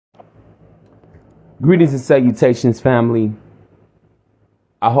Greetings and salutations, family.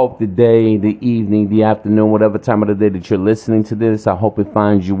 I hope the day, the evening, the afternoon, whatever time of the day that you're listening to this, I hope it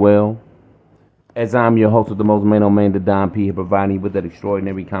finds you well. As I'm your host of the most main on main, the Don P, here providing you with that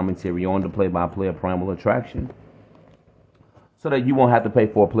extraordinary commentary on the play-by-play of Primal Attraction, so that you won't have to pay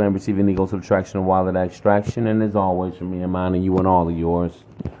for a play and receive an ego subtraction of wallet extraction. And as always, from me and mine and you and all of yours,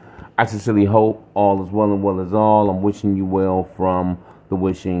 I sincerely hope all is well and well is all. I'm wishing you well from the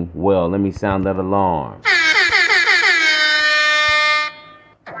wishing well. Let me sound that alarm.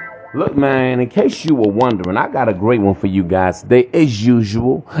 Look, man, in case you were wondering, I got a great one for you guys today. As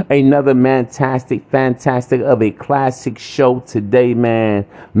usual, another fantastic of a classic show today, man.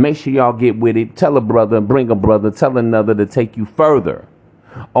 Make sure y'all get with it. Tell a brother, bring a brother, tell another to take you further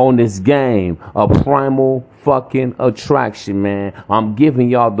on this game of primal fucking attraction, man. I'm giving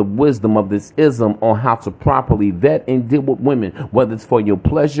y'all the wisdom of this ism on how to properly vet and deal with women, whether it's for your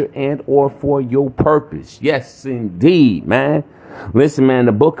pleasure and or for your purpose. Yes, indeed, man. Listen, man,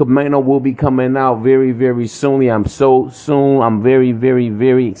 the book of Mano will be coming out very, very soon. I'm very, very,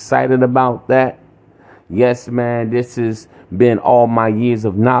 very excited about that. Yes, man, this has been all my years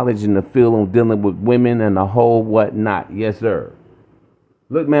of knowledge in the field of dealing with women and the whole whatnot. Yes, sir.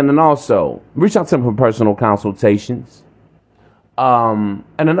 Look, man, and also reach out to me for personal consultations. And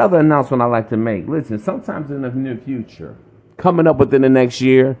another announcement I like to make. Listen, sometimes in the near future, coming up within the next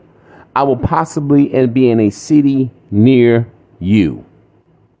year, I will possibly be in a city near you,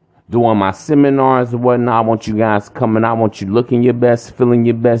 doing my seminars and whatnot. I want you guys coming out. I want you looking your best, feeling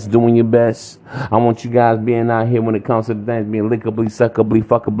your best, doing your best. I want you guys being out here when it comes to the things, being lickably, suckably,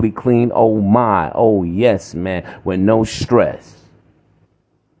 fuckably clean. Oh my, oh yes, man, with no stress.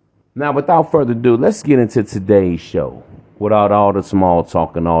 Now, without further ado, let's get into today's show without all the small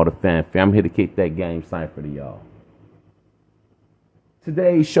talk and all the fanfare. I'm here to kick that game cipher to y'all.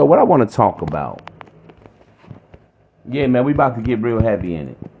 Today's show, what I want to talk about. Yeah, man, we about to get real heavy in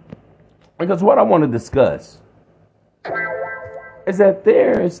it. Because what I want to discuss is that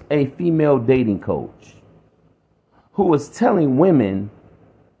there's a female dating coach who is telling women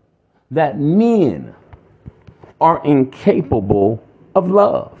that men are incapable of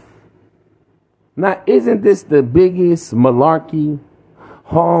love. Now, isn't this the biggest malarkey,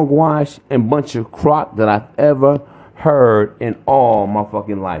 hogwash, and bunch of crock that I've ever heard in all my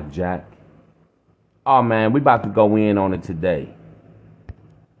fucking life, Jack? Oh, man, we about to go in on it today.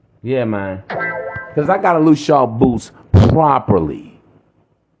 Yeah, man. Because I got to loose y'all boots properly.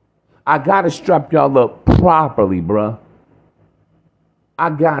 I got to strap y'all up properly, bruh. I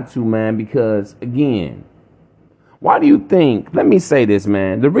got to, man, because, again, why do you think, let me say this,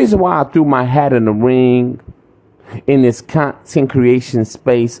 man. The reason why I threw my hat in the ring in this content creation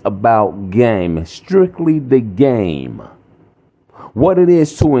space about game, strictly the game, what it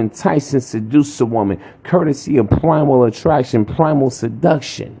is to entice and seduce a woman, courtesy of primal attraction, primal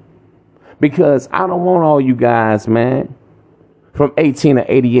seduction. Because I don't want all you guys, man, from 18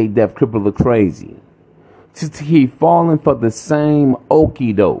 to 88 deaf, crippled or crazy, to keep falling for the same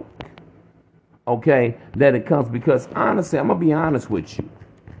okie doke. Okay, that it comes, because honestly, I'm gonna be honest with you.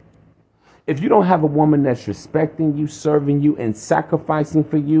 If you don't have a woman that's respecting you, serving you, and sacrificing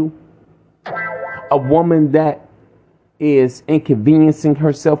for you, a woman that is inconveniencing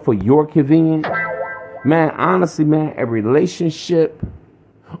herself for your convenience, man, honestly, man, a relationship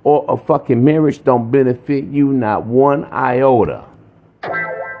or a fucking marriage don't benefit you not one iota.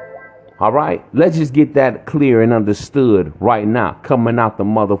 All right, let's just get that clear and understood right now, coming out the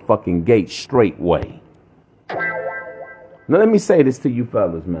motherfucking gate straight way. Now, let me say this to you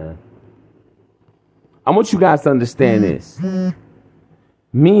fellas, man. I want you guys to understand this.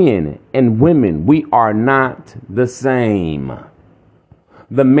 Men and women, we are not the same.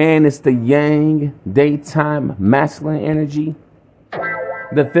 The man is the yang, daytime, masculine energy.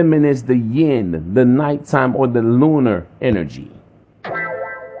 The feminine is the yin, the nighttime or the lunar energy.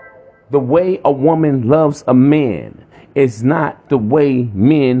 The way a woman loves a man is not the way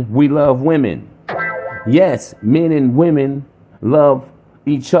we love women. Yes, men and women love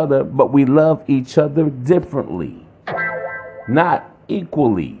each other, but we love each other differently, not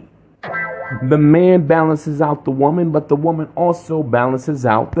equally. The man balances out the woman, but the woman also balances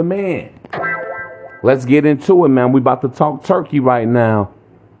out the man. Let's get into it, man. We about to talk turkey right now.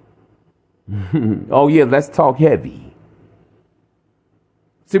 Oh yeah, let's talk heavy.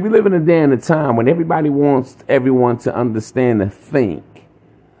 See, we live in a day and a time when everybody wants everyone to understand and think.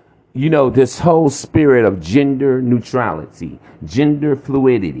 You know, this whole spirit of gender neutrality, gender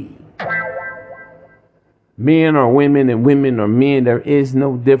fluidity. Men are women and women are men. There is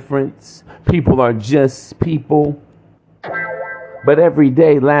no difference. People are just people. But every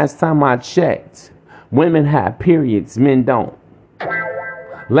day, last time I checked, Women have periods, men don't.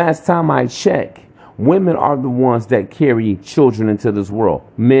 Last time I checked, women are the ones that carry children into this world.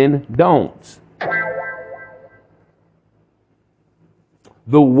 Men don't.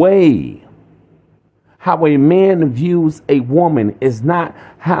 The way how a man views a woman is not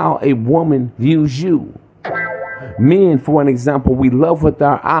how a woman views you. Men, for an example, we love with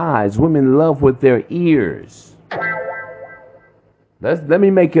our eyes. Women love with their ears. Let me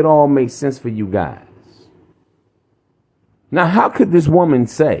make it all make sense for you guys. Now, how could this woman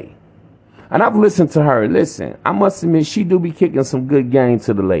say, and I've listened to her, listen, I must admit she do be kicking some good game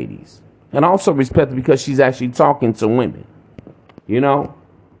to the ladies. And I also respect her because she's actually talking to women, you know,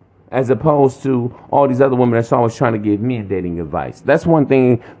 as opposed to all these other women that's always trying to give men dating advice. That's one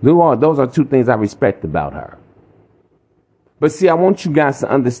thing, those are two things I respect about her. But see, I want you guys to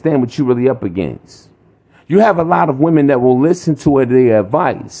understand what you're really up against. You have a lot of women that will listen to the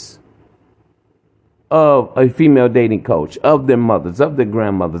advice of a female dating coach, of their mothers, of their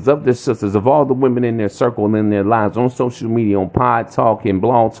grandmothers, of their sisters, of all the women in their circle and in their lives, on social media, on pod talk and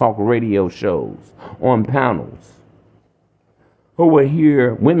blog talk radio shows, on panels, who will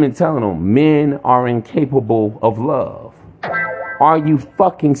hear women telling them men are incapable of love. Are you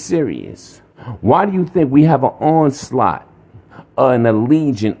fucking serious? Why do you think we have an onslaught and a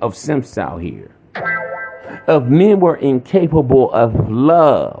legion of simps out here? If men were incapable of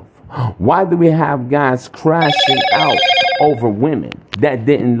love, why do we have guys crashing out over women that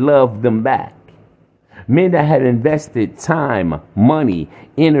didn't love them back? Men that had invested time, money,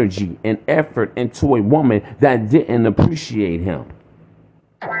 energy, and effort into a woman that didn't appreciate him.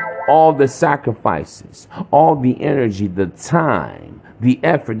 All the sacrifices, all the energy, the time, the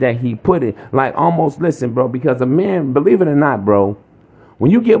effort that he put in. Like, almost, listen, bro, because a man, believe it or not, bro,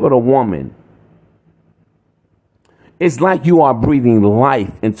 when you get with a woman, it's like you are breathing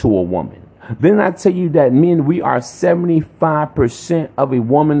life into a woman. Then I tell you that men, we are 75% of a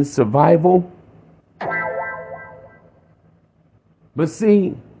woman's survival. But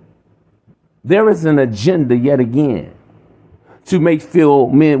see, there is an agenda yet again to make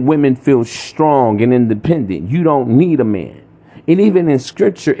women feel strong and independent. You don't need a man. And even in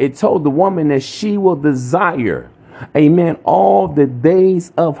scripture, it told the woman that she will desire a man all the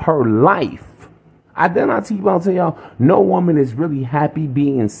days of her life. I did not tell y'all, no woman is really happy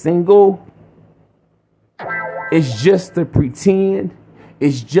being single. It's just a pretend.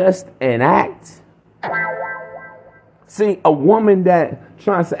 It's just an act. See, a woman that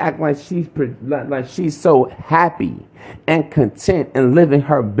tries to act like she's so happy and content and living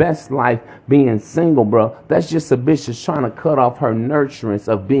her best life being single, bro, that's just a bitch that's trying to cut off her nurturance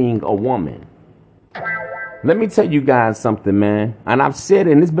of being a woman. Let me tell you guys something, man. And I've said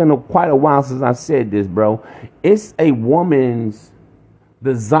it, and it's been quite a while since I said this, bro. It's a woman's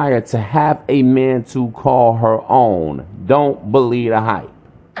desire to have a man to call her own. Don't believe the hype.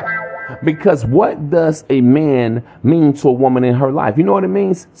 Because what does a man mean to a woman in her life? You know what it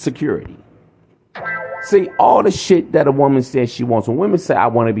means? Security. See, all the shit that a woman says she wants. When women say, I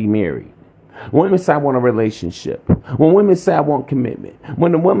want to be married. When women say, I want a relationship. When women say, I want commitment.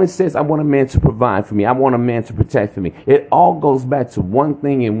 When the woman says, I want a man to provide for me. I want a man to protect for me. It all goes back to one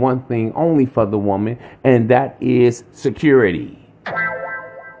thing and one thing only for the woman. And that is security.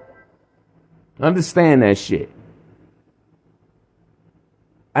 Understand that shit.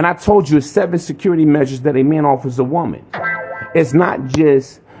 And I told you 7 security measures that a man offers a woman. It's not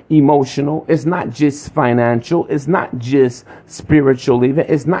just emotional. It's not just financial. It's not just spiritual even.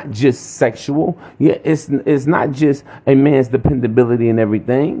 It's not just sexual. Yeah, it's not just a man's dependability and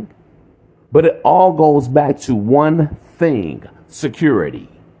everything. But it all goes back to one thing, security.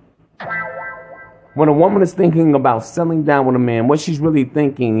 When a woman is thinking about settling down with a man, what she's really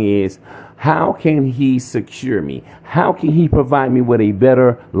thinking is, how can he secure me? How can he provide me with a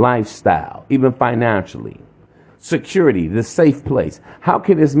better lifestyle, even financially? Security, the safe place. How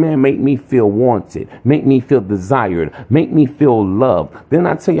can this man make me feel wanted, make me feel desired, make me feel loved? Then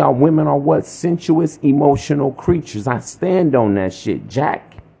I tell y'all, women are what? Sensuous, emotional creatures. I stand on that shit,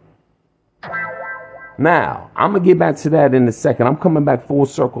 Jack. Now, I'm going to get back to that in a second. I'm coming back full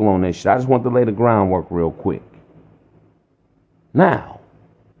circle on this shit. I just want to lay the groundwork real quick. Now,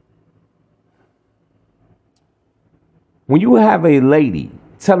 when you have a lady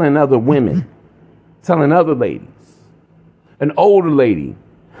telling other women, telling other ladies, an older lady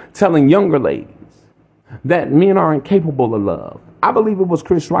telling younger ladies that men are incapable of love. I believe it was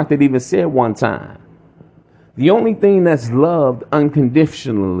Chris Rock that even said one time, the only thing that's loved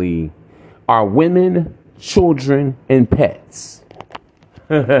unconditionally are women, children, and pets.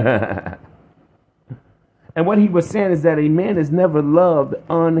 And what he was saying is that a man is never loved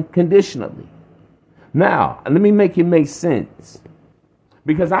unconditionally. Now, let me make it make sense.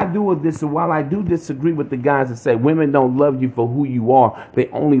 Because while I do disagree with the guys that say women don't love you for who you are, they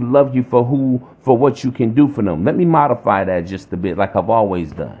only love you for what you can do for them. Let me modify that just a bit, like I've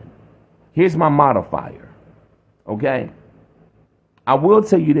always done. Here's my modifier. Okay? I will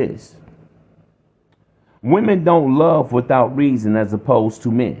tell you this. Women don't love without reason as opposed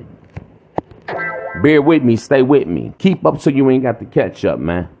to men. Bear with me, stay with me. Keep up so you ain't got to catch up,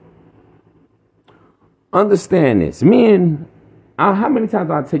 man. Understand this. Men, how many times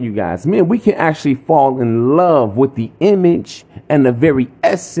do I tell you guys, men, we can actually fall in love with the image and the very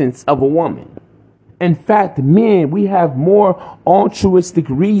essence of a woman. In fact, men, we have more altruistic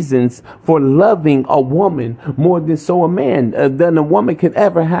reasons for loving a woman more than a woman could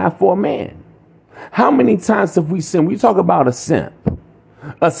ever have for a man. How many times have we seen? We talk about a simp.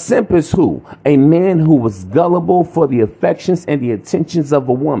 A simp is who? A man who was gullible for the affections and the attentions of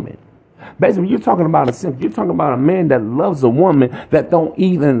a woman. Basically, when you're talking about a simp, you're talking about a man that loves a woman that don't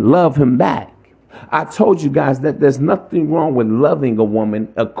even love him back. I told you guys that there's nothing wrong with loving a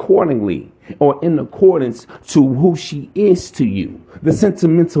woman accordingly or in accordance to who she is to you, the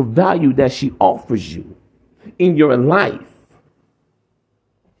sentimental value that she offers you in your life,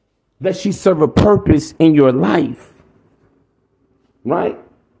 that she serve a purpose in your life, right?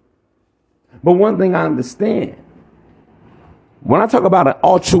 But one thing I understand, when I talk about an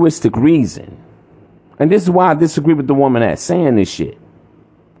altruistic reason, and this is why I disagree with the woman that's saying this shit.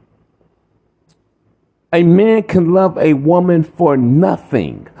 A man can love a woman for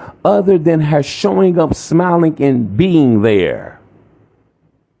nothing other than her showing up, smiling, and being there.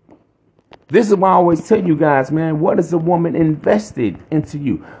 This is why I always tell you guys, man, what is a woman invested into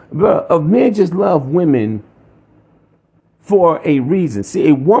you? But men just love women for a reason. See,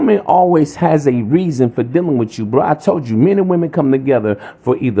 a woman always has a reason for dealing with you, bro. I told you, men and women come together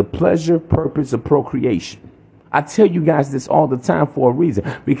for either pleasure, purpose, or procreation. I tell you guys this all the time for a reason,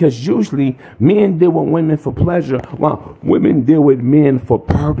 because usually men deal with women for pleasure, while women deal with men for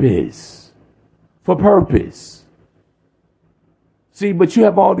purpose. For purpose. See, but you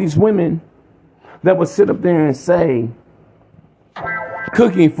have all these women that will sit up there and say,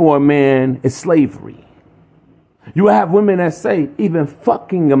 cooking for a man is slavery. You have women that say even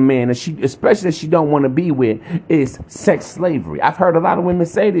fucking a man, especially if she don't want to be with, is sex slavery. I've heard a lot of women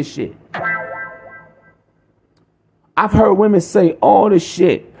say this shit. I've heard women say all this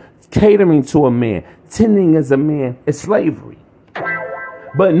shit, catering to a man, tending as a man, is slavery.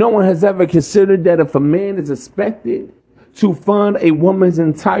 But no one has ever considered that if a man is expected to fund a woman's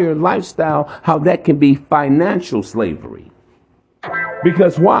entire lifestyle, how that can be financial slavery.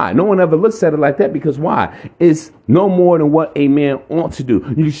 Because why? No one ever looks at it like that, because why? It's no more than what a man ought to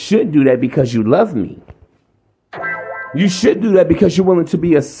do. You should do that because you love me. You should do that because you're willing to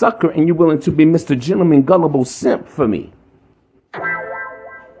be a sucker and you're willing to be Mr. Gentleman Gullible Simp for me.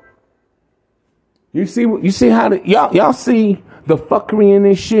 You see how y'all see the fuckery in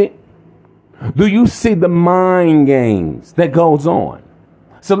this shit? Do you see the mind games that goes on?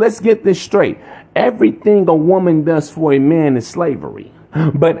 So let's get this straight. Everything a woman does for a man is slavery.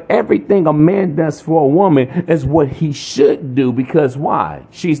 But everything a man does for a woman is what he should do, because why?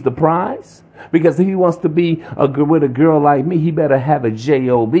 She's the prize. Because if he wants to be with a girl like me, he better have a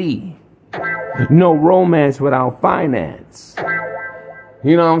J-O-B. No romance without finance.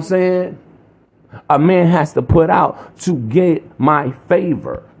 You know what I'm saying? A man has to put out to get my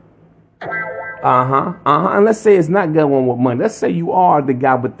favor. And let's say it's not going with money. Let's say you are the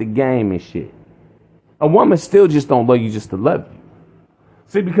guy with the game and shit. A woman still just don't love you just to love you.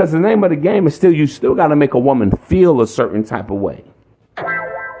 See, because the name of the game is you still got to make a woman feel a certain type of way.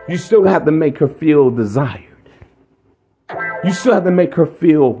 You still have to make her feel desired. You still have to make her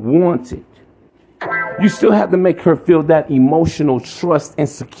feel wanted. You still have to make her feel that emotional trust and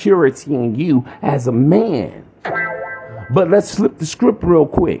security in you as a man. But let's flip the script real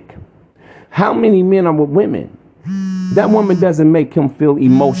quick. How many men are with women? That woman doesn't make him feel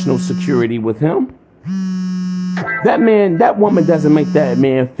emotional security with him. That woman doesn't make that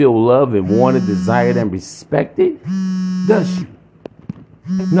man feel loved and wanted, desired, and respected, does she?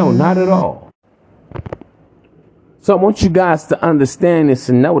 No, not at all. So I want you guys to understand this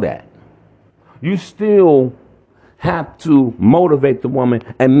and know that. You still have to motivate the woman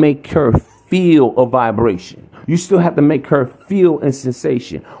and make her feel a vibration. You still have to make her feel a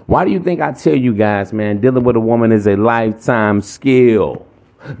sensation. Why do you think I tell you guys, man, dealing with a woman is a lifetime skill?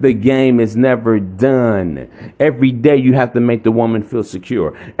 The game is never done. Every day you have to make the woman feel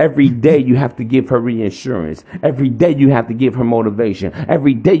secure. Every day you have to give her reassurance. Every day you have to give her motivation.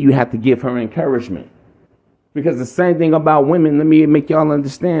 Every day you have to give her encouragement. Because the same thing about women, let me make y'all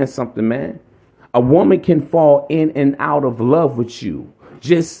understand something, man. A woman can fall in and out of love with you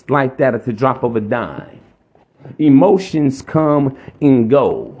just like that at the drop of a dime. Emotions come and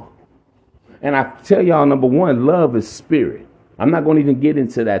go. And I tell y'all, number one, love is spirit. I'm not going to even get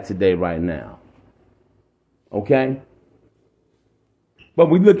into that today right now. Okay?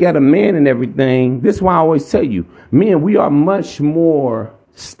 But we look at a man and everything. This is why I always tell you, men, we are much more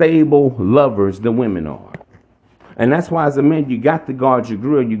stable lovers than women are. And that's why as a man, you got to guard your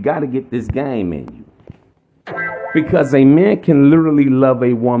grill. You got to get this game in you. Because a man can literally love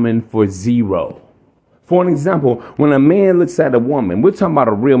a woman for zero. For an example, when a man looks at a woman, we're talking about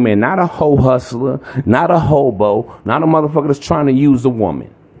a real man, not a hoe hustler, not a hobo, not a motherfucker that's trying to use a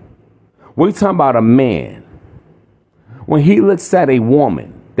woman. We're talking about a man. When he looks at a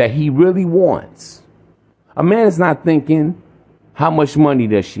woman that he really wants, a man is not thinking, how much money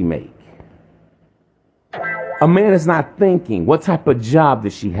does she make? A man is not thinking, what type of job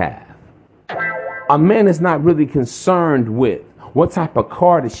does she have? A man is not really concerned with what type of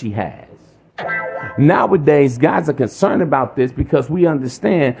car does she has. Nowadays, guys are concerned about this because we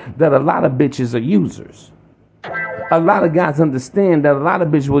understand that a lot of bitches are users. A lot of guys understand that a lot of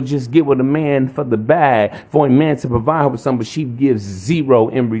bitches will just get with a man for the bag, for a man to provide her with something, but she gives zero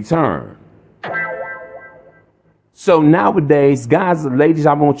in return. So nowadays, guys and ladies,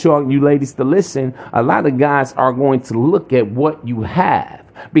 I want you ladies to listen. A lot of guys are going to look at what you have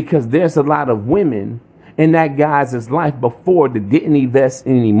because there's a lot of women in that guy's life before that didn't invest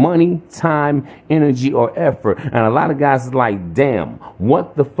any money, time, energy, or effort. And a lot of guys are like, damn,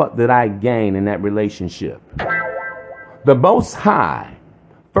 what the fuck did I gain in that relationship? The Most High,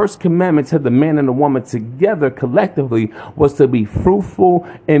 first commandment to the man and the woman together collectively was to be fruitful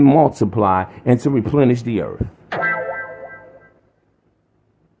and multiply and to replenish the earth.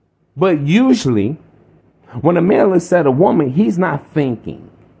 But usually, when a man looks at a woman, he's not thinking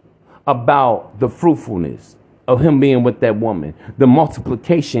about the fruitfulness of him being with that woman, the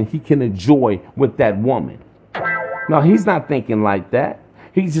multiplication he can enjoy with that woman. No, he's not thinking like that.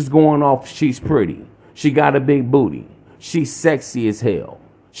 He's just going off, she's pretty. She got a big booty. She's sexy as hell.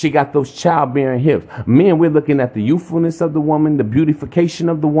 She got those childbearing hips. Men, we're looking at the youthfulness of the woman, the beautification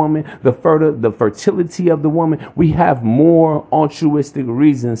of the woman, the fertility of the woman. We have more altruistic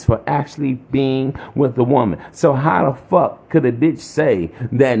reasons for actually being with the woman. So how the fuck could a bitch say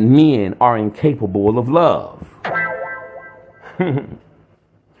that men are incapable of love?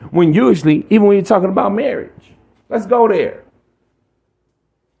 When usually, even when you're talking about marriage, let's go there.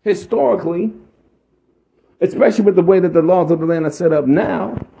 Historically, especially with the way that the laws of the land are set up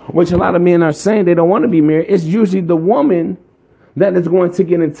now, which a lot of men are saying they don't want to be married, it's usually the woman that is going to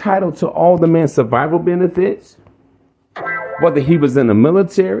get entitled to all the man's survival benefits, whether he was in the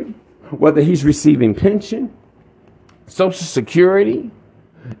military, whether he's receiving pension, Social Security,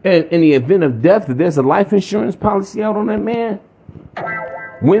 and in the event of death, if there's a life insurance policy out on that man.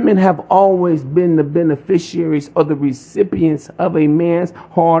 Women have always been the beneficiaries or the recipients of a man's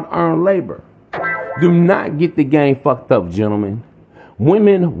hard-earned labor. Do not get the game fucked up, gentlemen.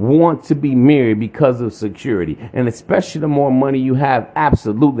 Women want to be married because of security. And especially the more money you have,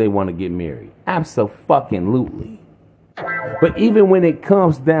 absolutely they want to get married. Abso-fucking-lutely. But even when it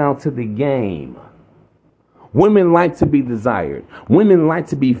comes down to the game, women like to be desired. Women like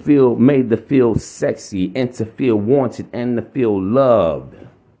to be made to feel sexy and to feel wanted and to feel loved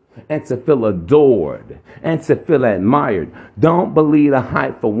and to feel adored and to feel admired. Don't believe the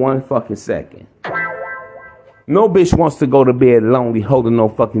hype for one fucking second. No bitch wants to go to bed lonely holding no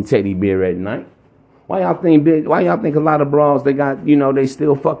fucking teddy bear at night. Why y'all think a lot of bras they got, they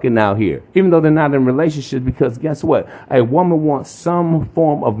still fucking out here, even though they're not in relationships? Because guess what? A woman wants some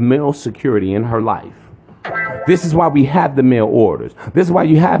form of male security in her life. This is why we have the mail orders. This is why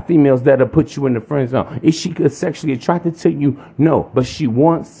you have females that'll put you in the friend zone. Is she sexually attracted to you? No, but she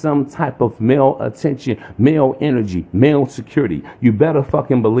wants some type of male attention, male energy, male security. You better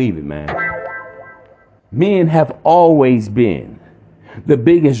fucking believe it, man. Men have always been the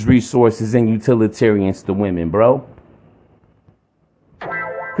biggest resources and utilitarians to women, bro.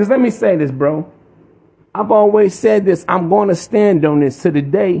 Because let me say this, bro. I've always said this. I'm going to stand on this to the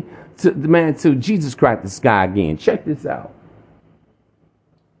day, till Jesus cracked the sky again. Check this out.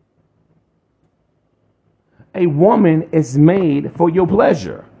 A woman is made for your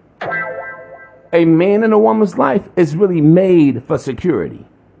pleasure. A man in a woman's life is really made for security.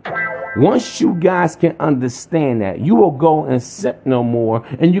 Once you guys can understand that, you will go and accept no more,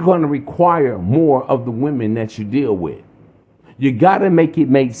 and you're going to require more of the women that you deal with. You got to make it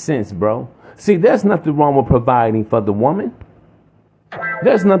make sense, bro. See, there's nothing wrong with providing for the woman.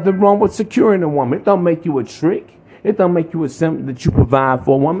 There's nothing wrong with securing a woman. It don't make you a trick. It don't make you a simp that you provide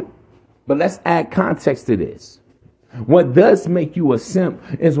for a woman. But let's add context to this. What does make you a simp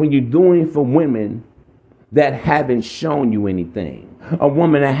is when you're doing it for women that haven't shown you anything. A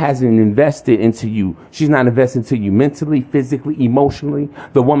woman that hasn't invested into you. She's not invested into you mentally, physically, emotionally.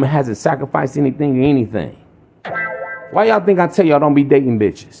 The woman hasn't sacrificed anything or anything. Why y'all think I tell y'all don't be dating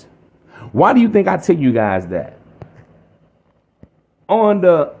bitches? Why do you think I tell you guys that? On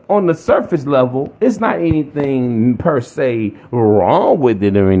the surface level, it's not anything per se wrong with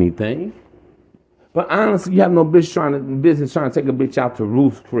it or anything. But honestly, you have no business trying to take a bitch out to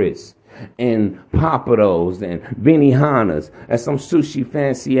Ruth's Chris and Papados and Benihana's at some sushi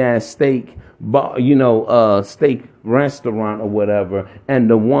fancy ass steak steak restaurant or whatever, and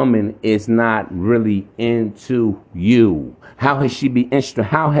the woman is not really into you. How has she been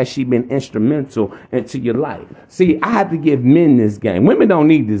instrumental into your life? See, I have to give men this game. Women don't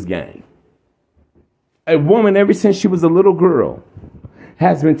need this game. A woman, ever since she was a little girl,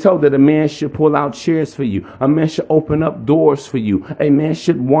 has been told that a man should pull out chairs for you. A man should open up doors for you. A man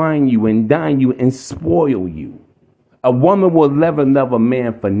should wine you and dine you and spoil you. A woman will never love a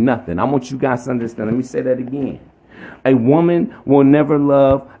man for nothing. I want you guys to understand. Let me say that again. A woman will never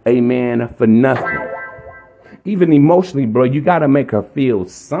love a man for nothing. Even emotionally, bro, you got to make her feel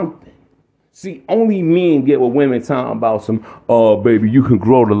something. See, only men get what women talking about some, oh, baby, you can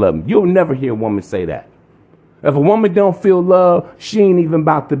grow to love me. You'll never hear a woman say that. If a woman don't feel love, she ain't even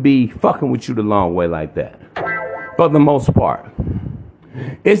about to be fucking with you the long way like that. For the most part.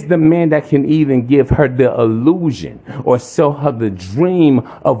 It's the man that can even give her the illusion or sell her the dream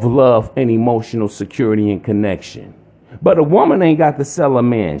of love and emotional security and connection. But a woman ain't got to sell a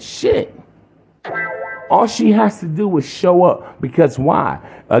man shit. All she has to do is show up. Because why?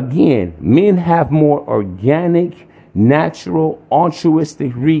 Again, men have more organic, natural,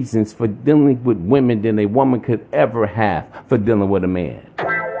 altruistic reasons for dealing with women than a woman could ever have for dealing with a man.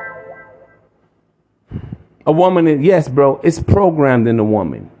 A woman, yes, bro, it's programmed in a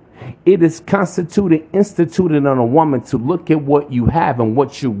woman. It is instituted on a woman to look at what you have and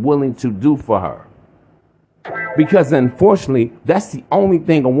what you're willing to do for her. Because unfortunately, that's the only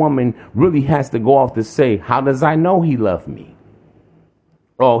thing a woman really has to go off to say. How does I know he loved me?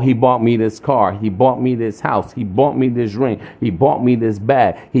 Oh, he bought me this car. He bought me this house. He bought me this ring. He bought me this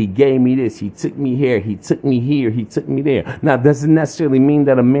bag. He gave me this. He took me here. He took me here. He took me there. Now, does it necessarily mean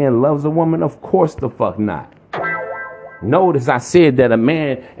that a man loves a woman? Of course the fuck not. Notice I said that a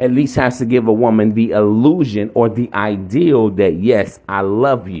man at least has to give a woman the illusion or the ideal that, yes, I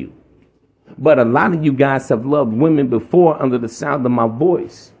love you. But a lot of you guys have loved women before under the sound of my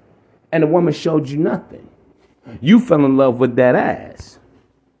voice. And the woman showed you nothing. You fell in love with that ass.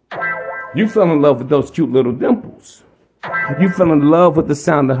 You fell in love with those cute little dimples. You fell in love with the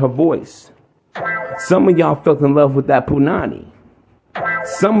sound of her voice. Some of y'all fell in love with that punani.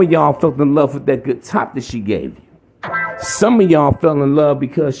 Some of y'all fell in love with that good top that she gave you. Some of y'all fell in love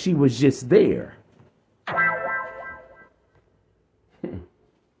because she was just there.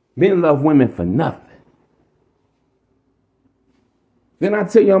 Men love women for nothing. Then I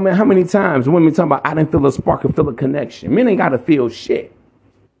tell y'all, man, how many times women talk about, I didn't feel a spark or feel a connection. Men ain't got to feel shit.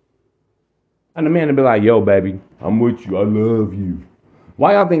 And the man will be like, yo, baby, I'm with you. I love you.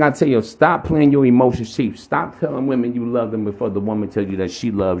 Why y'all think I tell you, stop playing your emotions cheap. Stop telling women you love them before the woman tells you that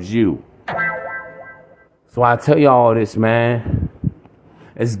she loves you. So I tell you all this, man.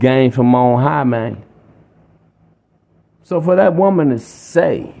 It's game from on high, man. So for that woman to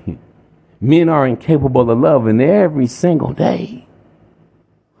say men are incapable of loving every single day,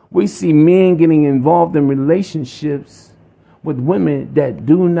 we see men getting involved in relationships with women that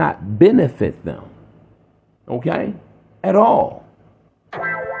do not benefit them, okay, at all.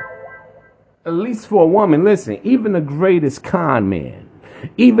 At least for a woman, listen, even the greatest con man,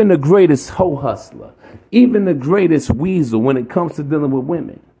 even the greatest hoe hustler, even the greatest weasel when it comes to dealing with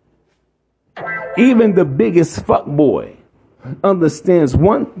women, even the biggest fuck boy understands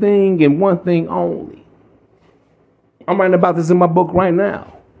one thing and one thing only. I'm writing about this in my book right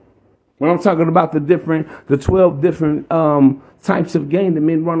now. When I'm talking about the 12 different types of game that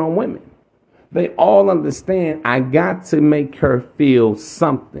men run on women. They all understand I got to make her feel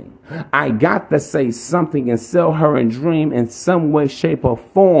something. I got to say something and sell her a dream in some way, shape, or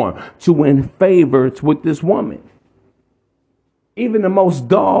form to win favor with this woman. Even the most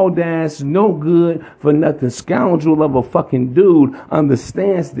dogged ass, no good for nothing scoundrel of a fucking dude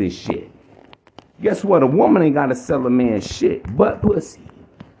understands this shit. Guess what? A woman ain't got to sell a man shit but pussy.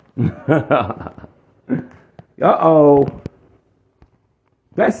 Uh-oh.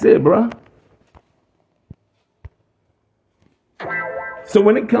 That's it, bro. So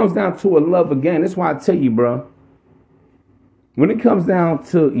when it comes down to a love again, that's why I tell you, bro. When it comes down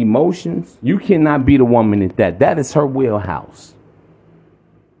to emotions, you cannot be the woman at that. That is her wheelhouse.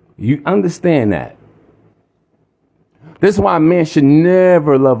 You understand that? This is why a man should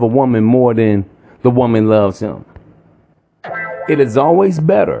never love a woman more than the woman loves him. It is always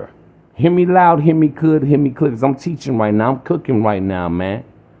better. Hear me loud, hear me good, hear me clear. Because I'm teaching right now. I'm cooking right now, man.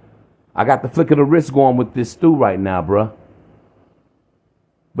 I got the flick of the wrist going with this stew right now, bruh.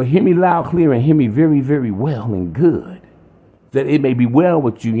 But hear me loud, clear, and hear me very, very well and good. That it may be well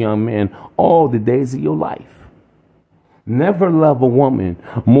with you, young man, all the days of your life. Never love a woman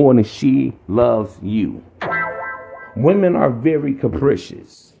more than she loves you. Women are very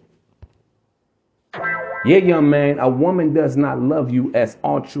capricious. Yeah, young man, a woman does not love you as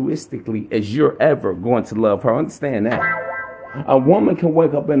altruistically as you're ever going to love her. Understand that. A woman can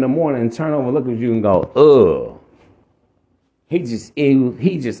wake up in the morning and turn over and look at you and go, ugh. He just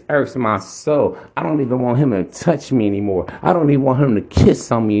irks my soul. I don't even want him to touch me anymore. I don't even want him to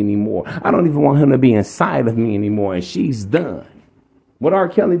kiss on me anymore. I don't even want him to be inside of me anymore. And she's done. What R.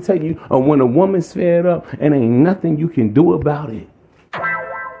 Kelly tell you? When a woman's fed up and ain't nothing you can do about it.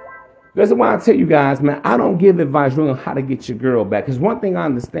 That's why I tell you guys, man, I don't give advice on how to get your girl back. Because one thing I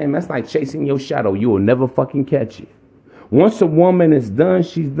understand, that's like chasing your shadow. You will never fucking catch it. Once a woman is done,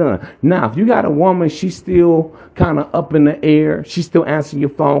 she's done. Now, if you got a woman, she's still kind of up in the air. She's still answering your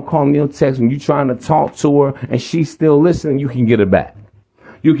phone, calling your text, and you trying to talk to her, and she's still listening, you can get her back.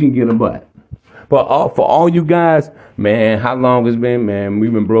 You can get her back. But for all you guys, man, how long it's been, man?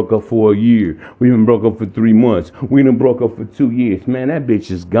 We've been broke up for a year. We've been broke up for 3 months. We've been broke up for 2 years. Man, that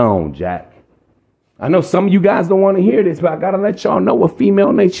bitch is gone, Jack. I know some of you guys don't want to hear this, but I got to let y'all know what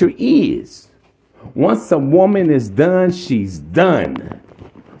female nature is. Once a woman is done, she's done.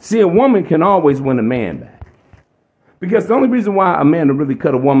 See, a woman can always win a man back. Because the only reason why a man will really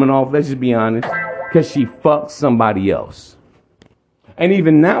cut a woman off, let's just be honest, because she fucked somebody else. And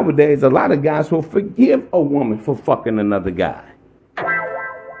even nowadays, a lot of guys will forgive a woman for fucking another guy.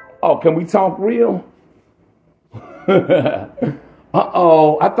 Oh, can we talk real?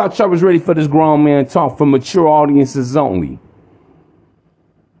 Uh-oh, I thought y'all was ready for this grown man talk for mature audiences only.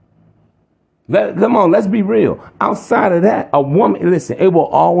 Come on, let's be real. Outside of that, a woman, listen, it will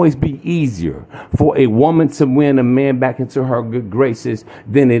always be easier for a woman to win a man back into her good graces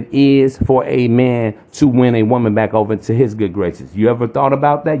than it is for a man to win a woman back over into his good graces. You ever thought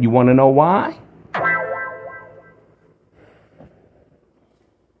about that? You want to know why?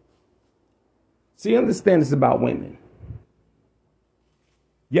 See, understand this about women.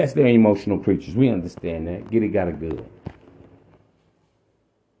 Yes, they're emotional creatures. We understand that. Get it, got it good.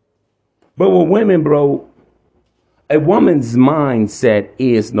 But with women, bro, a woman's mindset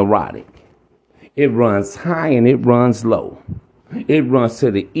is neurotic. It runs high and it runs low. It runs to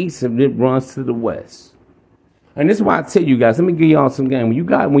the east and it runs to the west. And this is why I tell you guys, let me give y'all some game.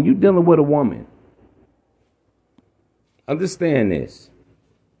 When you're dealing with a woman, understand this.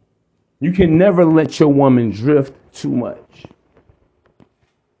 You can never let your woman drift too much.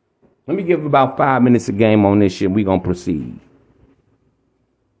 Let me give about 5 minutes of game on this shit. We're going to proceed.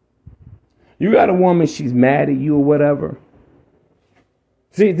 You got a woman, she's mad at you or whatever.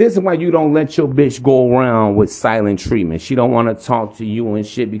 See, this is why you don't let your bitch go around with silent treatment. She don't want to talk to you and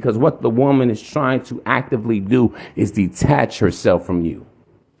shit because what the woman is trying to actively do is detach herself from you.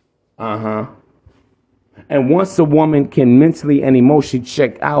 And once a woman can mentally and emotionally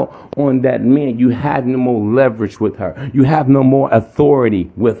check out on that man, you have no more leverage with her. You have no more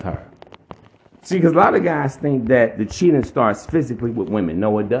authority with her. See, because a lot of guys think that the cheating starts physically with women.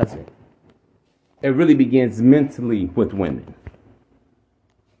 No, it doesn't. It really begins mentally with women.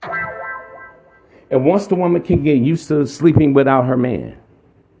 And once the woman can get used to sleeping without her man,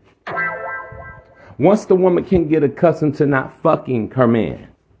 once the woman can get accustomed to not fucking her man,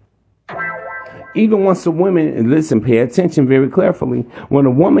 even once a woman, and listen, pay attention very carefully, when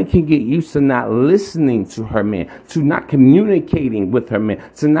a woman can get used to not listening to her man, to not communicating with her man,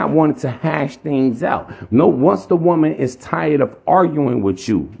 to not wanting to hash things out. No, once the woman is tired of arguing with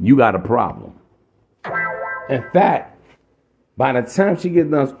you, you got a problem. In fact, by the time she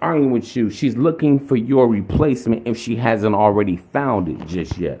gets done arguing with you, she's looking for your replacement if she hasn't already found it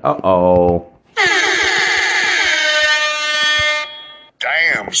just yet. Uh-oh.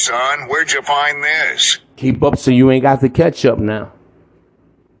 Damn, son, where'd you find this? Keep up so you ain't got to catch up now.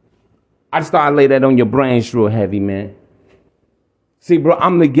 I just thought I'd lay that on your brains real heavy, man. See, bro,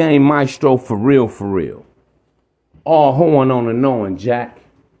 I'm the game maestro for real, for real. All horn on the knowing, Jack.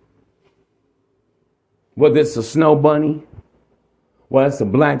 Whether it's a snow bunny, whether it's a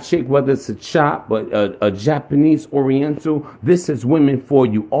black chick, whether it's a chop, but a Japanese oriental, this is women for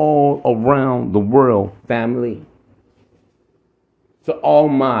you all around the world, family. To all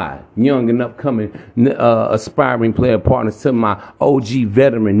my young and upcoming aspiring player partners, to my OG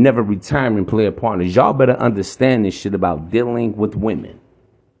veteran, never retiring player partners, y'all better understand this shit about dealing with women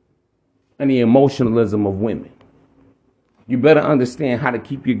and the emotionalism of women. You better understand how to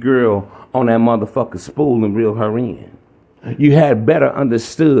keep your girl on that motherfucker spool and reel her in. You had better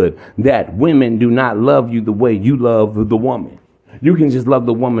understood that women do not love you the way you love the woman. You can just love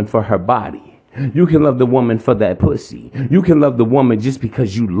the woman for her body. You can love the woman for that pussy. You can love the woman just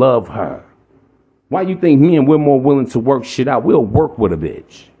because you love her. Why you think we're more willing to work shit out? We'll work with a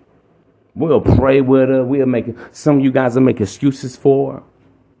bitch. We'll pray with her. Some of you guys will make excuses for her.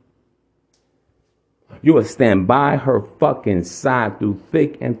 You will stand by her fucking side through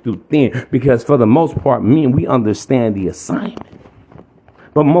thick and through thin, because for the most part, we understand the assignment.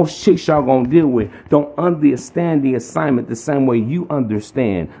 But most chicks y'all gonna deal with don't understand the assignment the same way you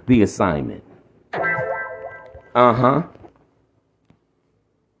understand the assignment. And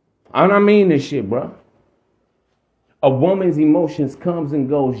I mean this shit, bro. A woman's emotions comes and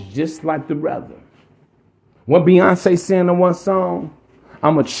goes just like the weather. What Beyonce saying in one song,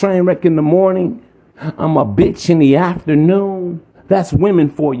 I'm a train wreck in the morning, I'm a bitch in the afternoon. That's women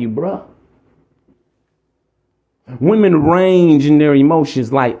for you, bro. Women range in their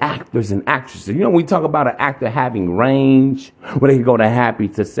emotions like actors and actresses. You know, we talk about an actor having range, where they can go to happy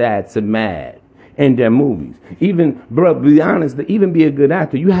to sad to mad in their movies. Even, bro, to be honest, to even be a good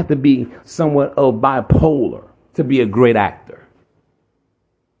actor, you have to be somewhat of bipolar to be a great actor.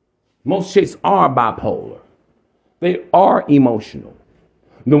 Most chicks are bipolar. They are emotional.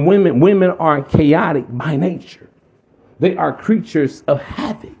 The women are chaotic by nature. They are creatures of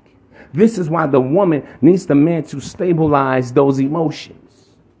havoc. This is why the woman needs the man to stabilize those emotions.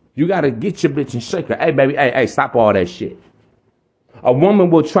 You got to get your bitch and shake her. Hey, baby, hey, stop all that shit. A woman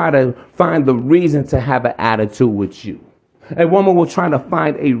will try to find the reason to have an attitude with you. A woman will try to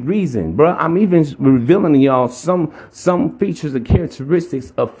find a reason, bro. I'm even revealing to y'all some features and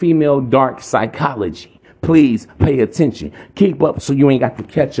characteristics of female dark psychology. Please pay attention. Keep up so you ain't got to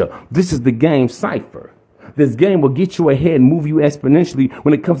catch up. This is the game cipher. This game will get you ahead and move you exponentially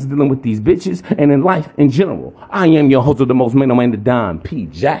when it comes to dealing with these bitches and in life in general. I am your host of the most man, the Don P.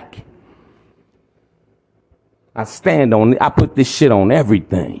 Jack. I stand on it. I put this shit on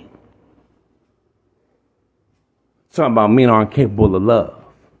everything. Talking about men aren't capable of love.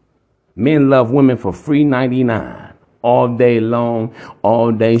 Men love women for free 99. All day long,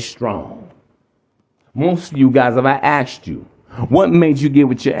 all day strong. Most of you guys, if I asked you, what made you get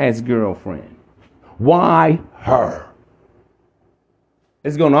with your ex-girlfriend? Why her?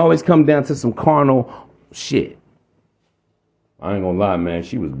 It's going to always come down to some carnal shit. I ain't going to lie, man.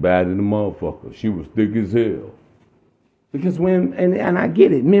 She was bad in the motherfucker. She was thick as hell. Because when, and I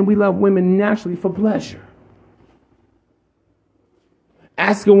get it, men, we love women naturally for pleasure.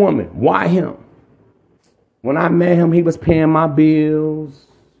 Ask a woman, why him? When I met him, he was paying my bills.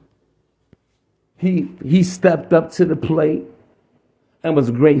 He stepped up to the plate and was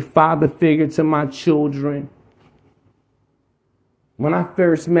a great father figure to my children. When I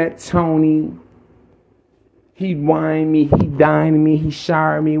first met Tony, he'd wine me, he dined me, he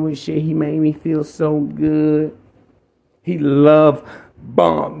showered me with shit. He made me feel so good. He love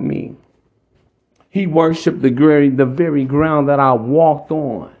bombed me. He worshiped the very ground that I walked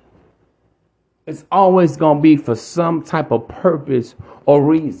on. It's always going to be for some type of purpose or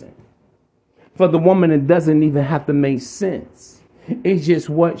reason. For the woman, it doesn't even have to make sense. It's just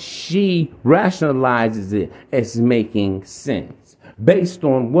what she rationalizes it as making sense. Based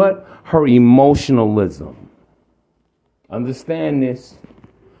on what? Her emotionalism. Understand this.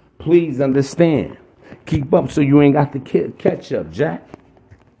 Please understand. Keep up so you ain't got to catch up, Jack.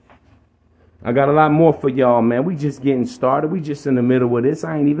 I got a lot more for y'all, man. We just getting started. We just in the middle of this.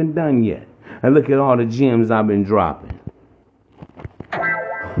 I ain't even done yet. And look at all the gems I've been dropping.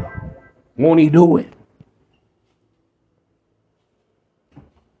 Won't he do it?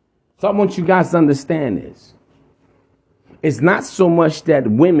 So I want you guys to understand this. It's not so much that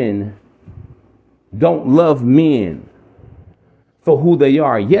women don't love men for who they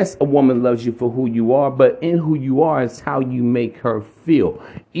are. Yes, a woman loves you for who you are, but in who you are is how you make her feel.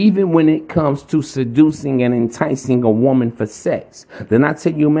 Even when it comes to seducing and enticing a woman for sex. Then I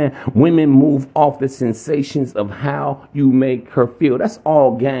tell you, man, women move off the sensations of how you make her feel. That's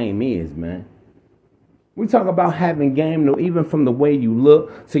all game is, man. We talk about having game, even from the way you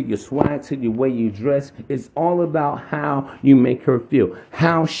look to your swag to the way you dress. It's all about how you make her feel,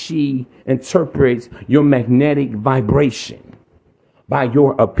 how she interprets your magnetic vibration by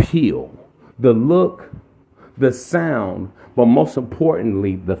your appeal, the look, the sound, but most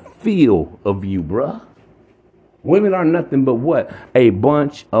importantly, the feel of you, bruh. Women are nothing but what? A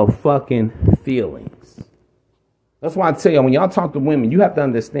bunch of fucking feelings. That's why I tell you, when y'all talk to women, you have to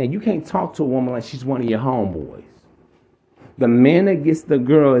understand, you can't talk to a woman like she's one of your homeboys. The man that gets the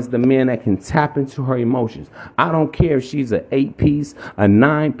girl is the man that can tap into her emotions. I don't care if she's an 8-piece, a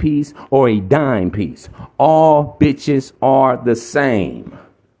 9-piece, or a dime piece. All bitches are the same.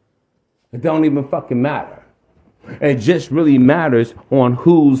 It don't even fucking matter. It just really matters on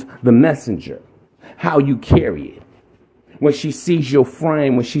who's the messenger, how you carry it. When she sees your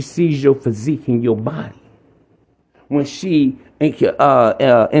frame, when she sees your physique and your body. When she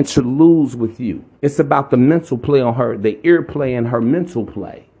interludes with you. It's about the mental play on her, the ear play and her mental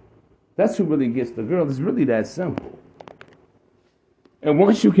play. That's who really gets the girl. It's really that simple. And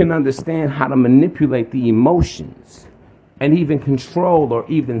once you can understand how to manipulate the emotions and even control or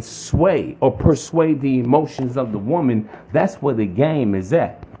even sway or persuade the emotions of the woman, that's where the game is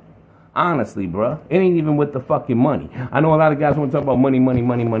at. Honestly, bruh. It ain't even with the fucking money. I know a lot of guys want to talk about money, money,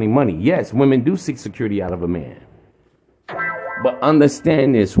 money, money, money. Yes, women do seek security out of a man. But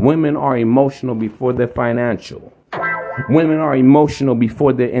understand this, women are emotional before they're financial. Women are emotional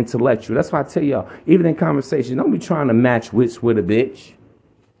before they're intellectual. That's why I tell y'all, even in conversation, don't be trying to match wits with a bitch.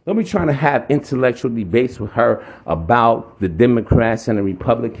 Don't be trying to have intellectual debates with her about the Democrats and the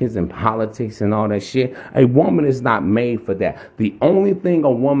Republicans and politics and all that shit. A woman is not made for that. The only thing a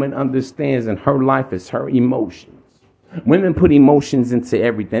woman understands in her life is her emotions. Women put emotions into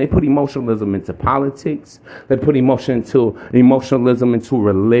everything. They put emotionalism into politics. They put emotionalism into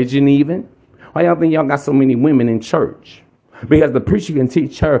religion even. Why y'all think y'all got so many women in church? Because the preacher can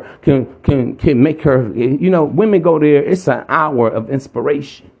teach her, can make her, women go there, it's an hour of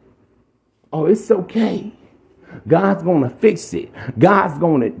inspiration. Oh, it's okay. God's going to fix it. God's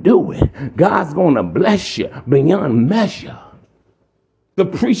going to do it. God's going to bless you beyond measure. The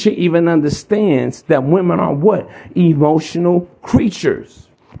preacher even understands that women are what? Emotional creatures.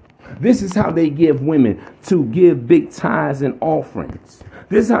 This is how they give women to give big tithes and offerings.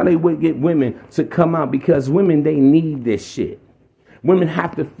 This is how they would get women to come out, because women, they need this shit. Women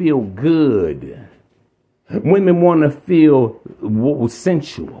have to feel good. Women want to feel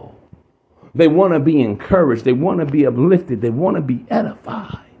sensual. They want to be encouraged. They want to be uplifted. They want to be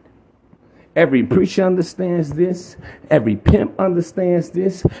edified. Every preacher understands this. Every pimp understands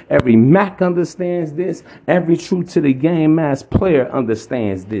this. Every Mac understands this. Every true to the game mass player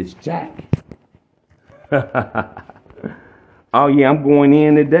understands this. Jack. Oh, yeah, I'm going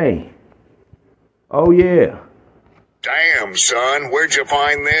in today. Oh, yeah. Damn, son, where'd you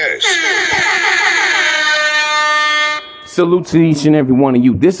find this? Salute to each and every one of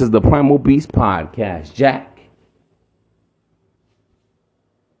you. This is the Primal Beast Podcast, Jack.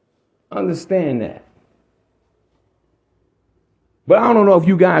 Understand that. But I don't know if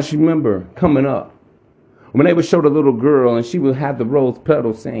you guys remember coming up when they would show the little girl and she would have the rose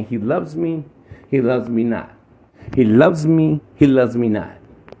petals saying, he loves me not. He loves me not.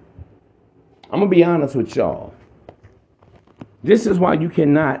 I'm going to be honest with y'all. This is why you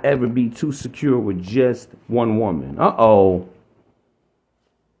cannot ever be too secure with just one woman. Uh-oh,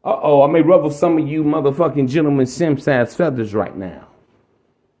 I may ruffle some of you motherfucking gentlemen simps ass feathers right now.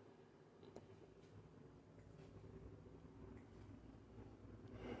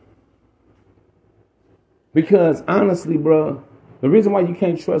 Because honestly, bro, the reason why you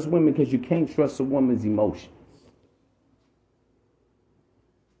can't trust women, because you can't trust a woman's emotions.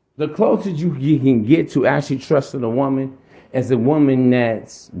 The closest you can get to actually trusting a woman is a woman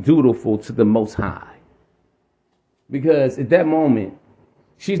that's dutiful to the Most High. Because at that moment,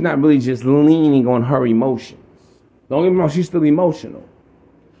 she's not really just leaning on her emotions. Don't get me wrong, she's still emotional.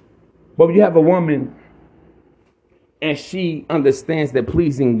 But when you have a woman and she understands that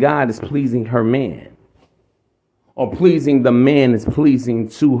pleasing God is pleasing her man, or pleasing the man is pleasing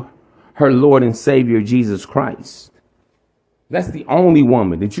to her Lord and Savior, Jesus Christ. That's the only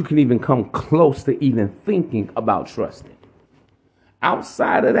woman that you can even come close to even thinking about trusting.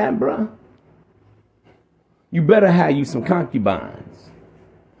 Outside of that, bruh, you better have you some concubines.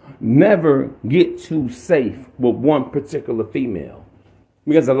 Never get too safe with one particular female.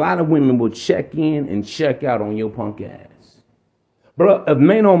 Because a lot of women will check in and check out on your punk ass. Bruh, if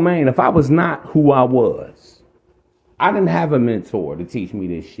main on main, if I was not who I was, I didn't have a mentor to teach me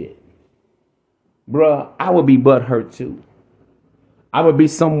this shit. Bruh, I would be butthurt too. I would be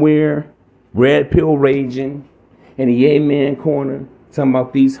somewhere, red pill raging, in the amen corner, talking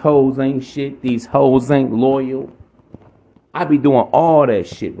about these hoes ain't shit, these hoes ain't loyal. I'd be doing all that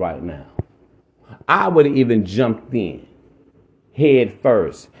shit right now. I would have even jumped in, head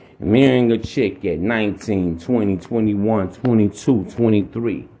first, marrying a chick at 19, 20, 21, 22,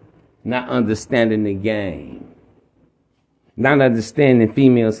 23, not understanding the game. Not understanding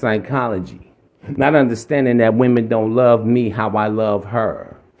female psychology. Not understanding that women don't love me how I love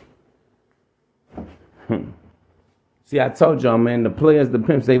her. See, I told y'all, man, the players, the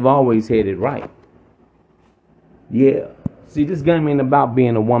pimps, they've always had it right. Yeah. See, this game ain't about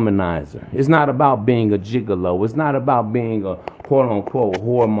being a womanizer. It's not about being a gigolo. It's not about being a quote-unquote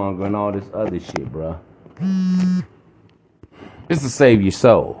whoremonger and all this other shit, bruh. It's to save your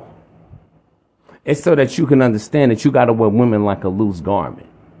soul. It's so that you can understand that you got to wear women like a loose garment.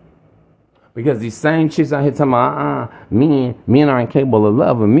 Because these same chicks out here talking about, men are incapable of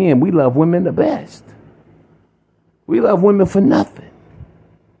loving men. We love women the best. We love women for nothing.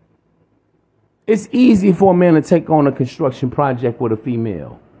 It's easy for a man to take on a construction project with a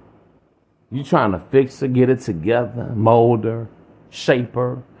female. You trying to fix her, get her together, mold her, shape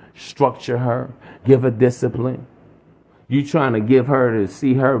her, structure her, give her discipline. You trying to give her to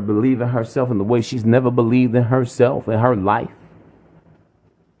see her believe in herself in the way she's never believed in herself in her life.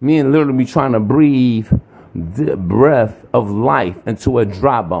 Men literally be trying to breathe the breath of life into a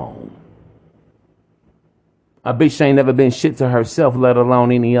dry bone. A bitch ain't never been shit to herself, let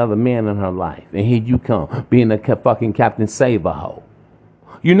alone any other man in her life. And here you come, being a fucking Captain Save-A hoe.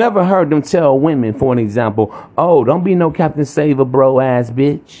 You never heard them tell women, for an example, oh, don't be no Captain Save-A bro ass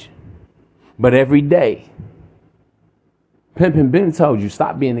bitch. But every day, Pimpin' Ben told you,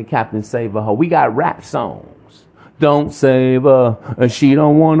 stop being the Captain Save-A hoe. We got rap songs. Don't save her, she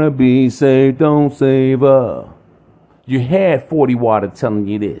don't want to be saved, don't save her. You had 40 Water telling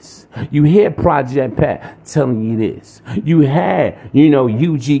you this. You had Project Pat telling you this. You had,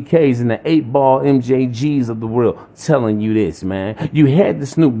 UGKs and the 8-ball MJGs of the world telling you this, man. You had the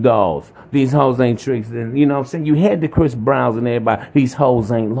Snoop Dogs. These hoes ain't tricks. And, you know what I'm saying? You had the Chris Browns and everybody. These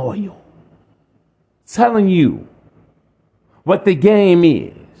hoes ain't loyal. Telling you what the game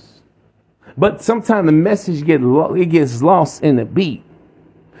is. But sometimes the message gets lost in the beat.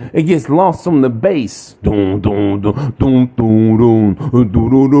 It gets lost on the bass.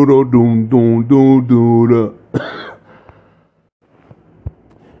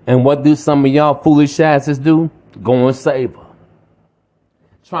 And what do some of y'all foolish asses do? Go and save her.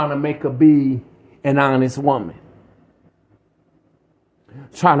 Trying to make her be an honest woman.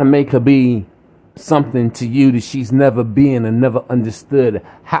 Trying to make her be something to you that she's never been and never understood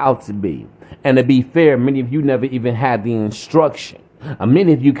how to be. And to be fair, many of you never even had the instruction.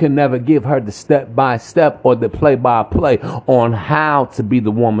 Many of you can never give her the step-by-step or the play-by-play on how to be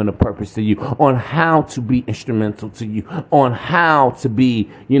the woman of purpose to you, on how to be instrumental to you, on how to be,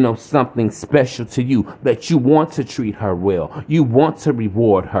 something special to you, that you want to treat her well, you want to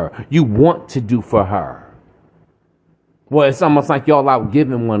reward her, you want to do for her. Well, it's almost like y'all out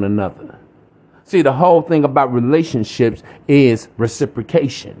giving one another. See, the whole thing about relationships is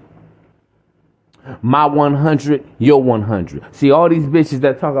reciprocation. My 100, your 100. See, all these bitches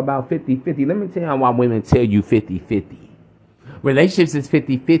that talk about 50-50, let me tell you why women tell you 50-50. Relationships is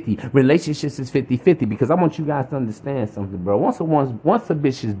 50-50. Relationships is 50-50 because I want you guys to understand something, bro. Once a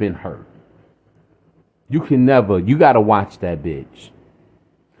bitch has been hurt, you got to watch that bitch.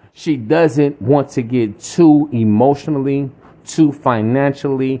 She doesn't want to get too emotionally, too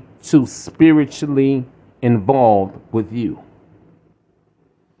financially, too spiritually involved with you.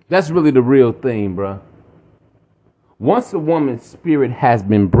 That's really the real thing, bruh. Once a woman's spirit has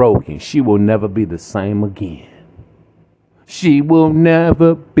been broken, she will never be the same again. She will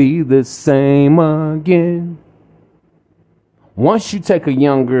never be the same again. Once you take a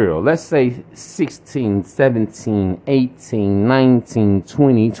young girl, let's say 16, 17, 18, 19,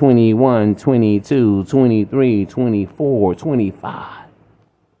 20, 21, 22, 23, 24, 25,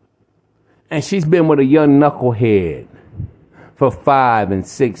 and she's been with a young knucklehead for 5 and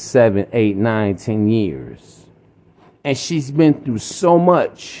 6, 7, 8, 9, 10 years. And she's been through so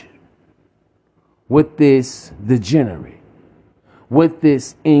much with this degenerate, with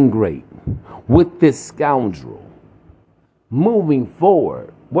this ingrate, with this scoundrel. Moving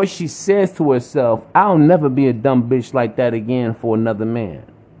forward, what she says to herself, I'll never be a dumb bitch like that again for another man.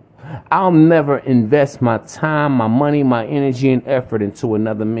 I'll never invest my time, my money, my energy, and effort into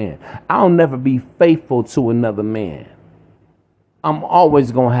another man. I'll never be faithful to another man. I'm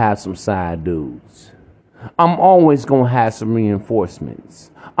always going to have some side dudes. I'm always going to have some reinforcements.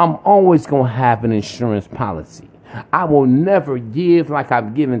 I'm always going to have an insurance policy. I will never give like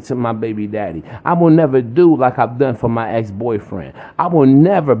I've given to my baby daddy. I will never do like I've done for my ex-boyfriend. I will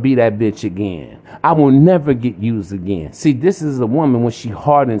never be that bitch again. I will never get used again. See, this is a woman when she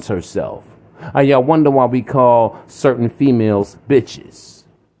hardens herself. Y'all wonder why we call certain females bitches.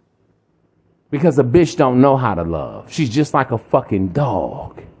 Because a bitch don't know how to love. She's just like a fucking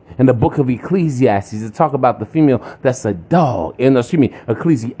dog. In the book of Ecclesiastes, it talks about the female that's a dog.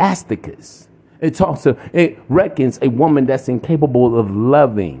 Ecclesiasticus. It reckons a woman that's incapable of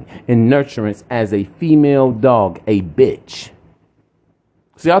loving and nurturing as a female dog, a bitch.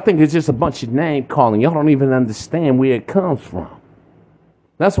 See, I think it's just a bunch of name calling. Y'all don't even understand where it comes from.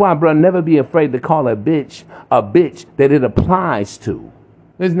 That's why, bro, never be afraid to call a bitch that it applies to.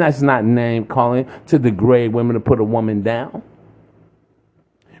 That's not name calling to degrade women, to put a woman down.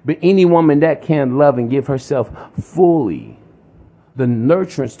 But any woman that can love and give herself fully the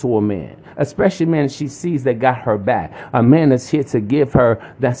nurturance to a man, especially a man she sees that got her back, a man that's here to give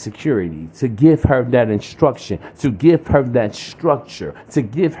her that security, to give her that instruction, to give her that structure, to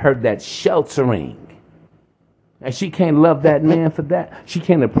give her that sheltering. And she can't love that man for that. She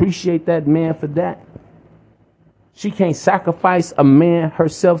can't appreciate that man for that. She can't sacrifice a man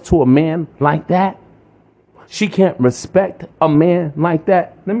herself to a man like that. She can't respect a man like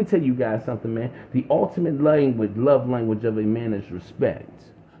that. Let me tell you guys something, man. The ultimate love language of a man is respect.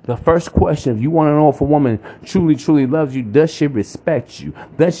 The first question, if you want to know if a woman truly, truly loves you, does she respect you?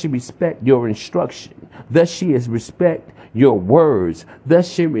 Does she respect your instruction? Does she respect your words? Does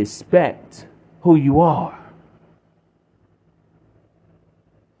she respect who you are?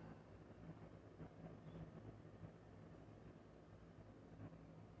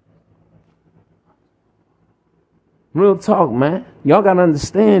 Real talk, man. Y'all gotta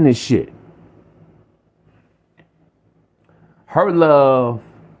understand this shit. Her love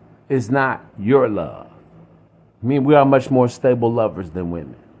is not your love. I mean, we are much more stable lovers than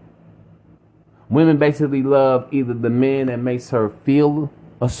women. Women basically love either the man that makes her feel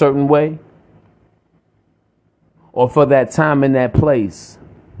a certain way, or for that time and that place,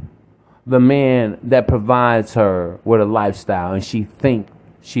 the man that provides her with a lifestyle and she thinks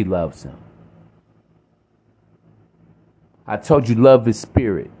she loves him. I told you love is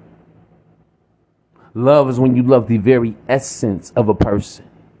spirit. Love is when you love the very essence of a person,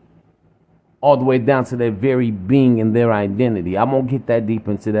 all the way down to their very being and their identity. I won't get that deep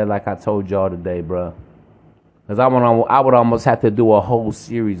into that like I told y'all today, bro. Because I would almost have to do a whole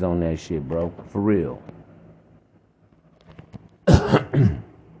series on that shit, bro. For real.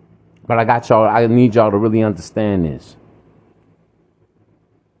 But I got y'all. I need y'all to really understand this.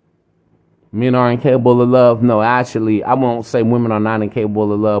 Men are incapable of love. No, actually, I won't say women are not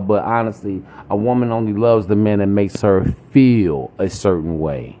incapable of love, but honestly, a woman only loves the man that makes her feel a certain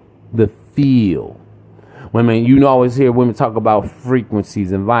way. The feel. Women, you always hear women talk about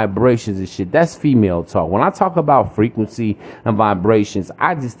frequencies and vibrations and shit. That's female talk. When I talk about frequency and vibrations,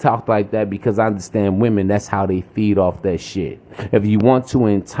 I just talk like that because I understand women, that's how they feed off that shit. If you want to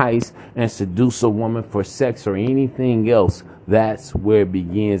entice and seduce a woman for sex or anything else, that's where it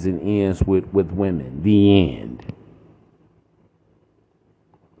begins and ends with women. The end.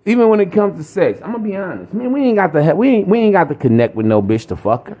 Even when it comes to sex, I'm gonna be honest, man. We ain't got to connect with no bitch to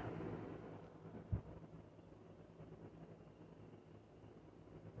fuck her.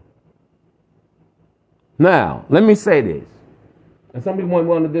 Now, let me say this. And some people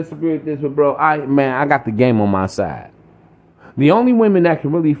want to disagree with this, but bro, I got the game on my side. The only women that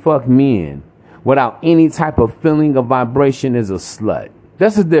can really fuck men without any type of feeling of vibration is a slut.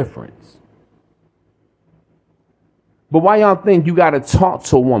 That's the difference. But why y'all think you got to talk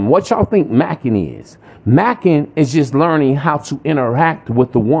to a woman? What y'all think macking is? Macking is just learning how to interact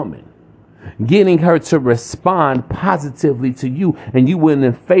with the woman, getting her to respond positively to you, and you will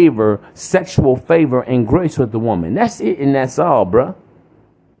in favor, sexual favor and grace with the woman. That's it, and that's all, bruh.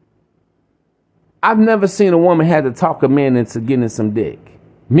 I've never seen a woman had to talk a man into getting some dick.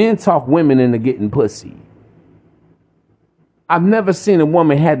 Men talk women into getting pussy. I've never seen a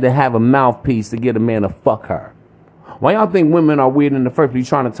woman had to have a mouthpiece to get a man to fuck her. Why y'all think women are weird in the first place?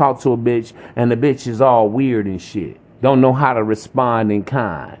 Trying to talk to a bitch and the bitch is all weird and shit. Don't know how to respond in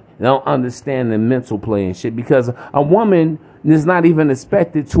kind. Don't understand the mental play and shit, because a woman is not even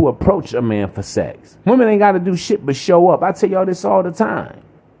expected to approach a man for sex. Women ain't got to do shit but show up. I tell y'all this all the time.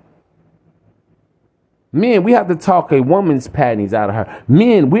 Men, we have to talk a woman's panties out of her.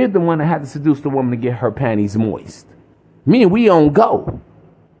 Men, we're the one that had to seduce the woman to get her panties moist. Men, we on go.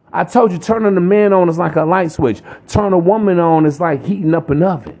 I told you, turning a man on is like a light switch. Turn a woman on is like heating up an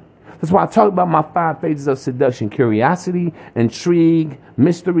oven. That's why I talk about my 5 phases of seduction: curiosity, intrigue,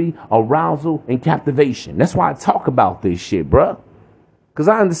 mystery, arousal, and captivation. That's why I talk about this shit, bruh. Because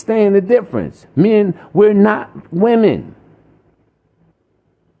I understand the difference. Men, we're not women.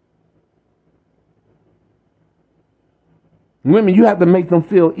 Women, you have to make them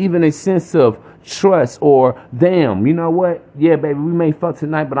feel even a sense of trust, or damn, you know what? Yeah, baby, we may fuck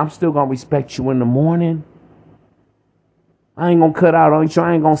tonight, but I'm still going to respect you in the morning. I ain't gonna cut out on you.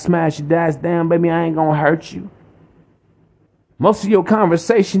 I ain't gonna smash your ass down, baby. I ain't gonna hurt you. Most of your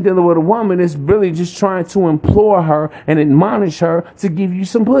conversation dealing with a woman is really just trying to implore her and admonish her to give you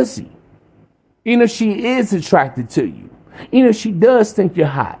some pussy. Even if she is attracted to you. Even if she does think you're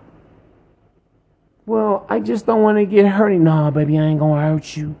hot. Well, I just don't want to get hurt. Nah, baby, I ain't gonna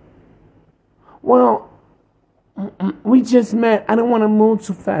hurt you. Well, we just met. I don't want to move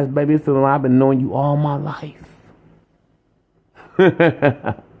too fast, baby. Feeling like I've been knowing you all my life.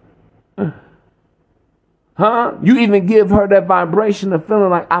 Huh? You even give her that vibration of feeling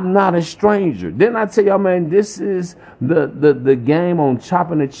like I'm not a stranger. Didn't I tell y'all, man, this is the game on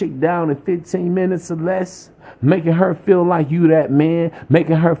chopping a chick down in 15 minutes or less? Making her feel like you that man.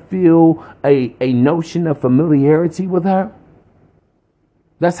 Making her feel a notion of familiarity with her.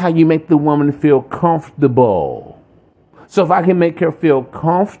 That's how you make the woman feel comfortable. So if I can make her feel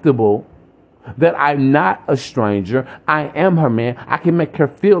comfortable that I'm not a stranger, I am her man, I can make her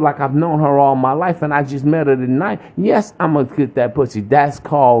feel like I've known her all my life and I just met her tonight. Yes, I'm going to get that pussy. That's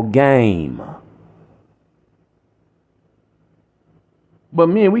called game. But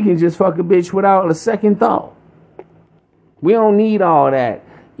man, we can just fuck a bitch without a second thought. We don't need all that,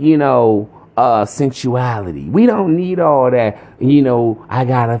 sensuality. We don't need all that, I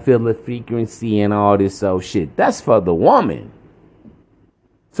gotta feel the frequency and all this old shit. That's for the woman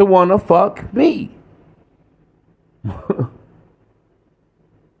to wanna fuck me.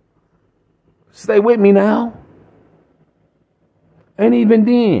 Stay with me now. And even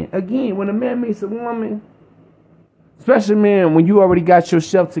then, again, when a man meets a woman, especially, man, when you already got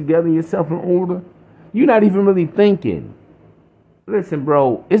yourself together, yourself in order, you're not even really thinking. Listen,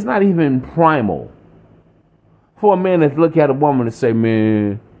 bro, it's not even primal for a man to look at a woman and say,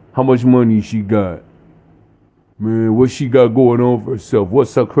 man, how much money she got? Man, what she got going on for herself?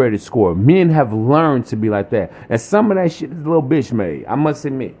 What's her credit score? Men have learned to be like that. And some of that shit is a little bitch made, I must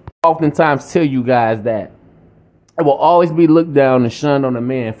admit. I oftentimes tell you guys that it will always be looked down and shunned on a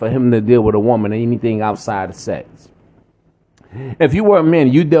man for him to deal with a woman or anything outside of sex. If you were a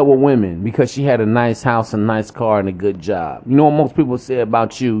man, you dealt with women because she had a nice house, a nice car, and a good job. You know what most people say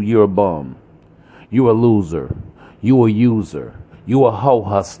about you? You're a bum. You a loser. You a user. You a hoe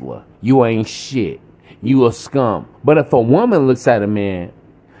hustler. You ain't shit. You a scum. But if a woman looks at a man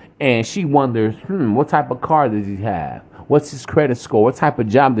and she wonders, what type of car does he have? What's his credit score? What type of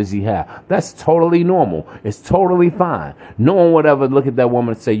job does he have? That's totally normal. It's totally fine. No one would ever look at that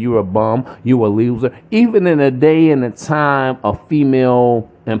woman and say, you're a bum, you a loser. Even in a day and a time of female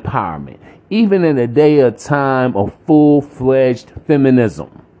empowerment. Even in a day or time of full-fledged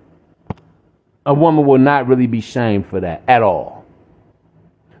feminism. A woman will not really be shamed for that at all.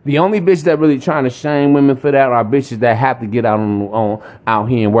 The only bitch that really trying to shame women for that are bitches that have to get out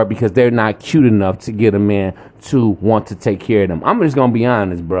here and work because they're not cute enough to get a man to want to take care of them. I'm just gonna be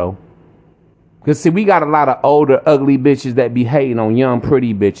honest, bro. Because, see, we got a lot of older, ugly bitches that be hating on young,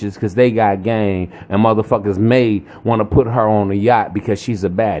 pretty bitches because they got game, and motherfuckers may want to put her on a yacht because she's a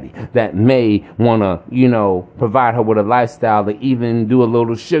baddie. That may want to, provide her with a lifestyle to even do a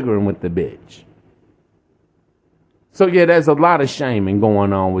little sugaring with the bitch. So, yeah, there's a lot of shaming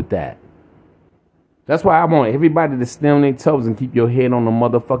going on with that. That's why I want everybody to stay on their toes and keep your head on the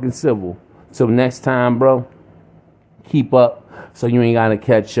motherfucking civil. Till next time, bro, keep up so you ain't got to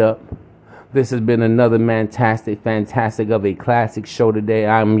catch up. This has been another fantastic of a classic show today.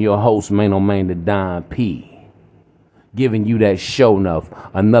 I'm your host, Main on Main, the Don P. Giving you that show enough,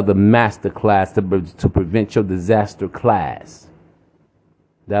 another masterclass to prevent your disaster class.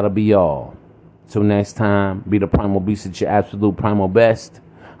 That'll be all. Till next time, be the primal beast at your absolute primal best.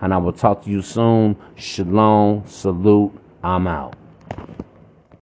 And I will talk to you soon. Shalom, salute, I'm out.